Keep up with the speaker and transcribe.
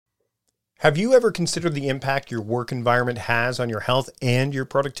Have you ever considered the impact your work environment has on your health and your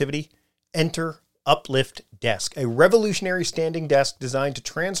productivity? Enter Uplift Desk, a revolutionary standing desk designed to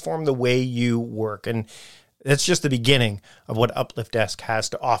transform the way you work. And that's just the beginning of what Uplift Desk has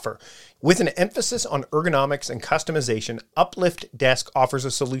to offer. With an emphasis on ergonomics and customization, Uplift Desk offers a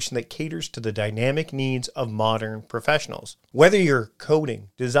solution that caters to the dynamic needs of modern professionals. Whether you're coding,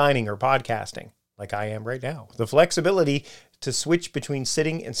 designing, or podcasting, like I am right now, the flexibility to switch between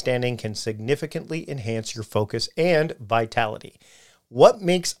sitting and standing can significantly enhance your focus and vitality. What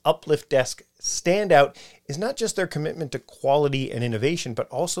makes Uplift Desk stand out is not just their commitment to quality and innovation, but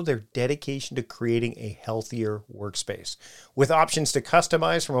also their dedication to creating a healthier workspace. With options to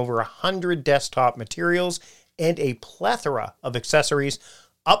customize from over 100 desktop materials and a plethora of accessories,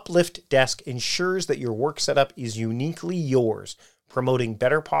 Uplift Desk ensures that your work setup is uniquely yours, promoting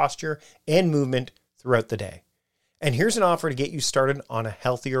better posture and movement throughout the day. And here's an offer to get you started on a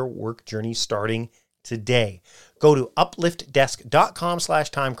healthier work journey starting today. Go to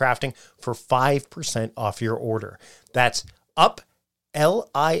upliftdesk.com/timecrafting for 5% off your order. That's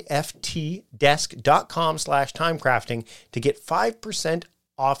upliftdesk.com/timecrafting to get 5%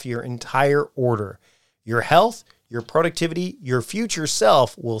 off your entire order. Your health, your productivity, your future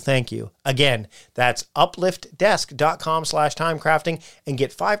self will thank you. Again, that's upliftdesk.com/timecrafting and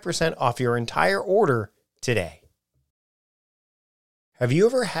get 5% off your entire order today. Have you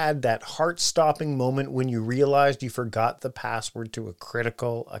ever had that heart-stopping moment when you realized you forgot the password to a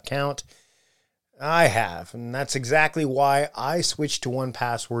critical account? I have, and that's exactly why I switched to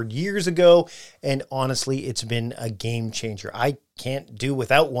 1Password years ago, and honestly, it's been a game changer. I can't do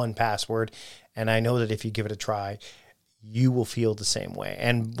without 1Password, and I know that if you give it a try, you will feel the same way.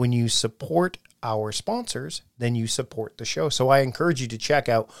 And when you support our sponsors, then you support the show. So I encourage you to check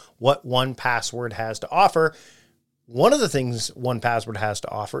out what 1Password has to offer. One of the things 1Password has to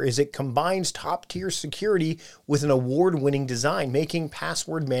offer is it combines top-tier security with an award-winning design, making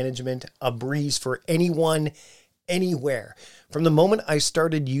password management a breeze for anyone, anywhere. From the moment I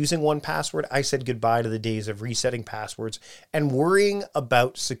started using 1Password, I said goodbye to the days of resetting passwords and worrying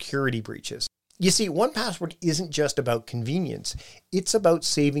about security breaches. You see, 1Password isn't just about convenience. It's about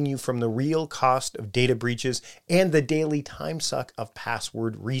saving you from the real cost of data breaches and the daily time suck of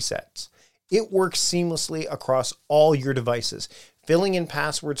password resets. It works seamlessly across all your devices, filling in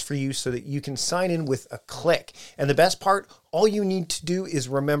passwords for you so that you can sign in with a click. And the best part, all you need to do is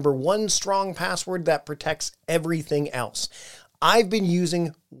remember one strong password that protects everything else. I've been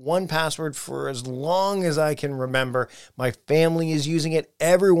using 1Password for as long as I can remember. My family is using it.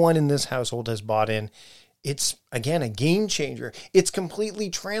 Everyone in this household has bought in. It's, again, a game changer. It's completely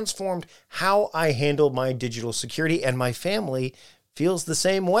transformed how I handle my digital security, and my family feels the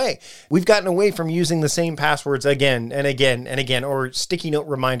same way. We've gotten away from using the same passwords again and again and again, or sticky note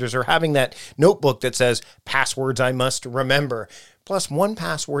reminders, or having that notebook that says passwords I must remember. Plus,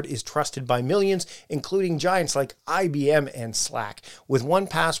 1Password is trusted by millions, including giants like IBM and Slack. With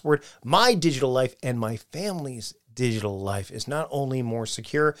 1Password, my digital life and my family's digital life is not only more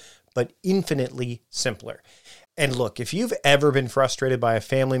secure, but infinitely simpler. And look, if you've ever been frustrated by a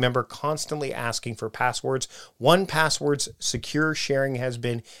family member constantly asking for passwords, 1Password's secure sharing has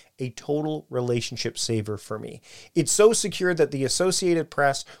been a total relationship saver for me. It's so secure that the Associated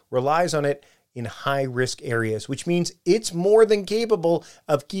Press relies on it in high-risk areas, which means it's more than capable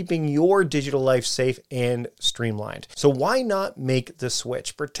of keeping your digital life safe and streamlined. So why not make the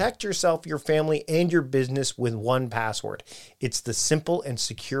switch? Protect yourself, your family, and your business with 1Password. It's the simple and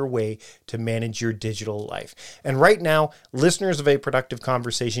secure way to manage your digital life. And right now, listeners of A Productive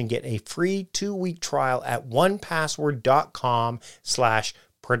Conversation get a free 2-week trial at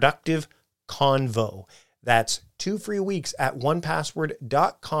 1password.com/productiveconvo. That's 2 free weeks at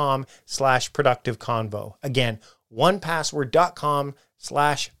 1password.com/productiveconvo. Again,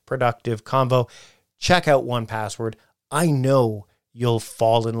 1password.com/productiveconvo. Check out 1Password. I know you'll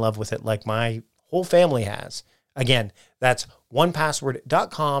fall in love with it like my whole family has. Again, that's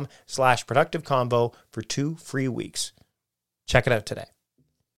 1password.com/productiveconvo for 2 free weeks. Check it out today.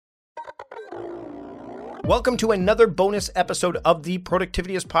 Welcome to another bonus episode of the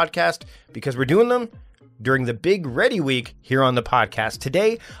Productivityist Podcast, because we're doing them during the Big Ready Week here on the podcast.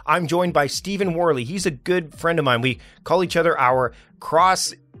 Today, I'm joined by Stephen Warley. He's a good friend of mine. We call each other our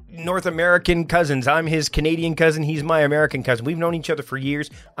cross North American cousins. I'm his Canadian cousin. He's my American cousin. We've known each other for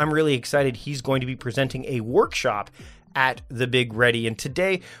years. I'm really excited. He's going to be presenting a workshop at the Big Ready. And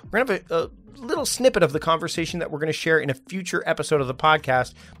today, we're going to have a little snippet of the conversation that we're going to share in a future episode of the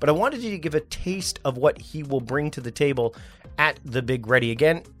podcast. But I wanted you to give a taste of what he will bring to the table at the Big Ready.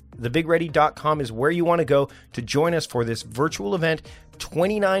 Again, thebigready.com is where you want to go to join us for this virtual event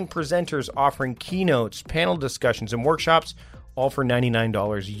 29 presenters offering keynotes, panel discussions, and workshops, all for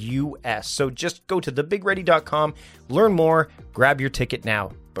 $99 US. So just go to thebigready.com, learn more, grab your ticket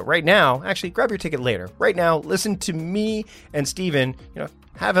now. But right now, actually, grab your ticket later. Right now, listen to me and Steven,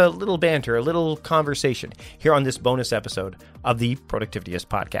 have a little banter, a little conversation here on this bonus episode of the Productivityist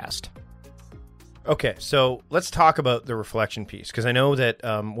podcast. Okay, so let's talk about the reflection piece, because I know that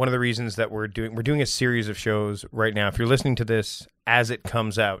one of the reasons that we're doing a series of shows right now. If you're listening to this as it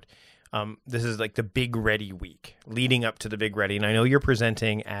comes out, this is like the Big Ready week leading up to the Big Ready, and I know you're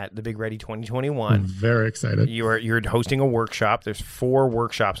presenting at the Big Ready 2021. I'm very excited. You're hosting a workshop. There's 4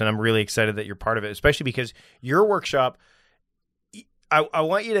 workshops, and I'm really excited that you're part of it, especially because your workshop. I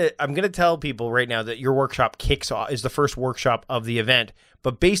want you to. I'm going to tell people right now that your workshop kicks off is the first workshop of the event.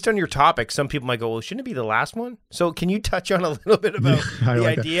 But based on your topic, some people might go, "Well, shouldn't it be the last one?" So, can you touch on a little bit about the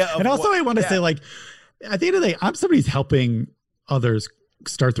idea of? And also, I want to say, like, at the end of the day, I'm somebody who's helping others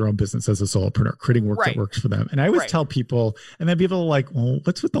start their own business as a solopreneur, creating work that works for them. And I always tell people, and then people are like, "Well,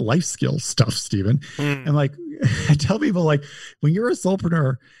 what's with the life skills stuff, Stephen?" And like, I tell people, like, when you're a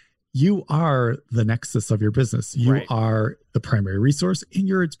solopreneur, you are the nexus of your business. You are the primary resource and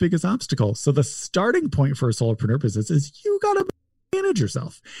you're its biggest obstacle. So the starting point for a solopreneur business is you got to manage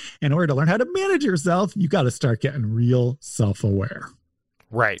yourself. In order to learn how to manage yourself, you got to start getting real self-aware.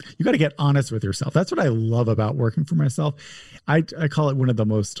 Right. You got to get honest with yourself. That's what I love about working for myself. I call it one of the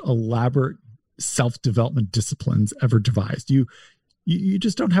most elaborate self-development disciplines ever devised. You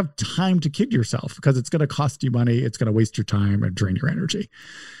just don't have time to kid yourself because it's going to cost you money. It's going to waste your time and drain your energy.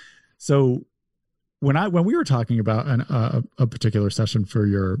 So when we were talking about a particular session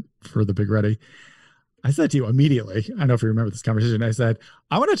for the Big Ready, I said to you immediately, I don't know if you remember this conversation, I said,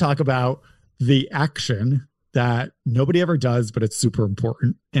 I want to talk about the action that nobody ever does, but it's super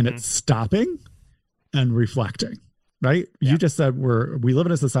important. And it's stopping and reflecting, right? Yeah. You just said we live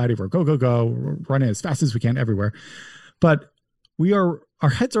in a society where go, we're running as fast as we can everywhere. But our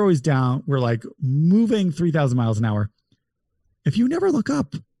heads are always down. We're like moving 3,000 miles an hour. If you never look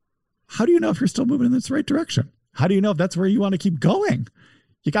up, how do you know if you're still moving in this right direction? How do you know if that's where you want to keep going?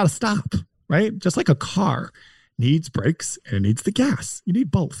 You got to stop, right? Just like a car needs brakes and it needs the gas. You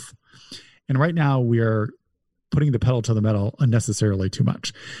need both. And right now we are putting the pedal to the metal unnecessarily too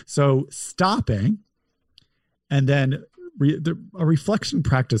much. So stopping, and then a reflection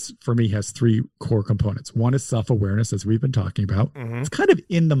practice for me has 3 core components. One is self-awareness, as we've been talking about. It's kind of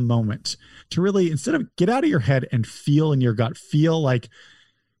in the moment to really, instead of get out of your head and feel in your gut, feel like,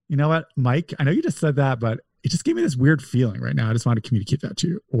 you know what, Mike, I know you just said that, but it just gave me this weird feeling right now. I just want to communicate that to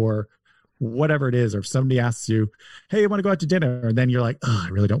you, or whatever it is. Or if somebody asks you, hey, I want to go out to dinner. And then you're like, oh, I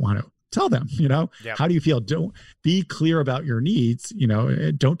really don't want to. Tell them, how do you feel? Don't be clear about your needs,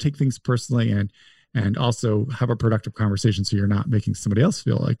 don't take things personally, and also have a productive conversation so you're not making somebody else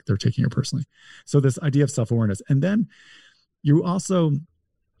feel like they're taking it personally. So this idea of self-awareness. And then you also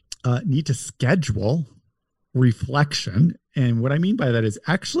need to schedule reflection. And what I mean by that is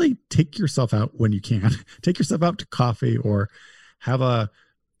actually take yourself out when you can. Take yourself out to coffee, or have a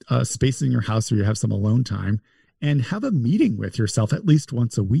space in your house where you have some alone time, and have a meeting with yourself at least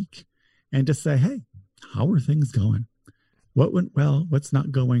once a week, and just say, hey, how are things going? What went well? What's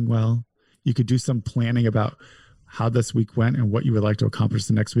not going well? You could do some planning about how this week went and what you would like to accomplish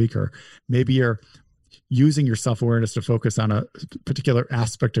the next week. Or maybe you're using your self-awareness to focus on a particular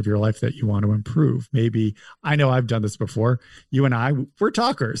aspect of your life that you want to improve. Maybe, I know I've done this before. You and we're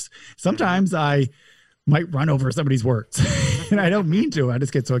talkers. Sometimes I might run over somebody's words and I don't mean to. I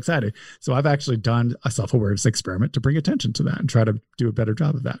just get so excited. So I've actually done a self-awareness experiment to bring attention to that and try to do a better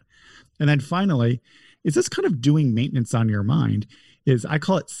job of that. And then finally, is this kind of doing maintenance on your mind? I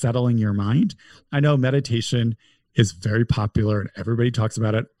call it settling your mind. I know meditation is very popular and everybody talks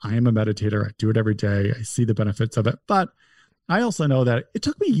about it. I am a meditator. I do it every day. I see the benefits of it. But I also know that it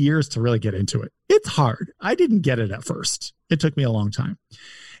took me years to really get into it. It's hard. I didn't get it at first. It took me a long time.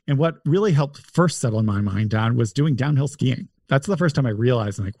 And what really helped first settle my mind down was doing downhill skiing. That's the first time I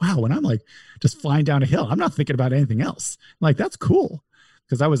realized, I'm like, wow, when I'm like just flying down a hill, I'm not thinking about anything else. I'm like, that's cool,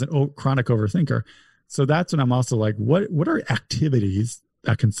 because I was a chronic overthinker. So that's when I'm also like, what are activities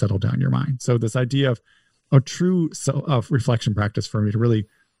that can settle down your mind? So this idea of a true reflection practice for me to really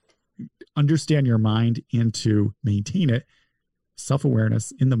understand your mind and to maintain it,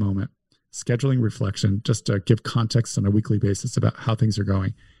 self-awareness in the moment, scheduling reflection, just to give context on a weekly basis about how things are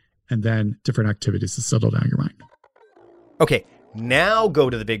going, and then different activities to settle down your mind. Okay, now go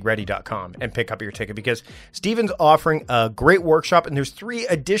to thebigready.com and pick up your ticket, because Stephen's offering a great workshop, and there's 3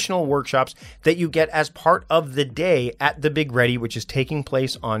 additional workshops that you get as part of the day at the Big Ready, which is taking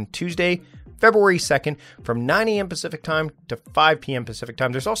place on Tuesday, February 2nd from 9 a.m. Pacific time to 5 p.m. Pacific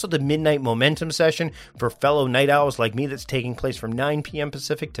time. There's also the Midnight Momentum session for fellow night owls like me that's taking place from 9 p.m.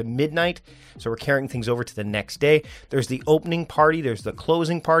 Pacific to midnight. So we're carrying things over to the next day. There's the opening party, there's the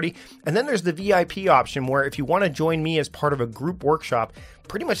closing party, and then there's the VIP option where if you want to join me as part of a group workshop,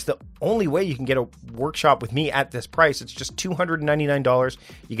 pretty much the only way you can get a workshop with me at this price. It's just $299.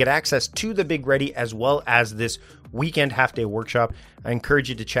 You get access to the Big Ready as well as this weekend half-day workshop. I encourage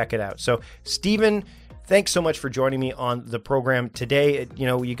you to check it out. So, Stephen, thanks so much for joining me on the program today.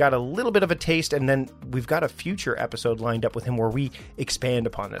 You got a little bit of a taste, and then we've got a future episode lined up with him where we expand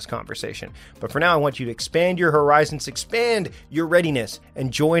upon this conversation. But for now, I want you to expand your horizons, expand your readiness,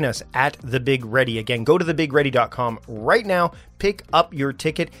 and join us at The Big Ready. Again, go to thebigready.com right now, pick up your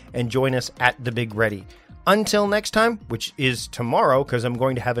ticket, and join us at The Big Ready. Until next time, which is tomorrow, because I'm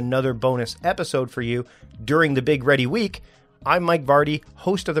going to have another bonus episode for you during the Big Ready week, I'm Mike Vardy,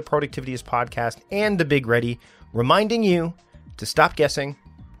 host of the Productivityist podcast and The Big Ready, reminding you to stop guessing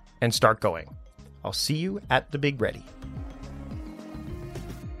and start going. I'll see you at the Big Ready.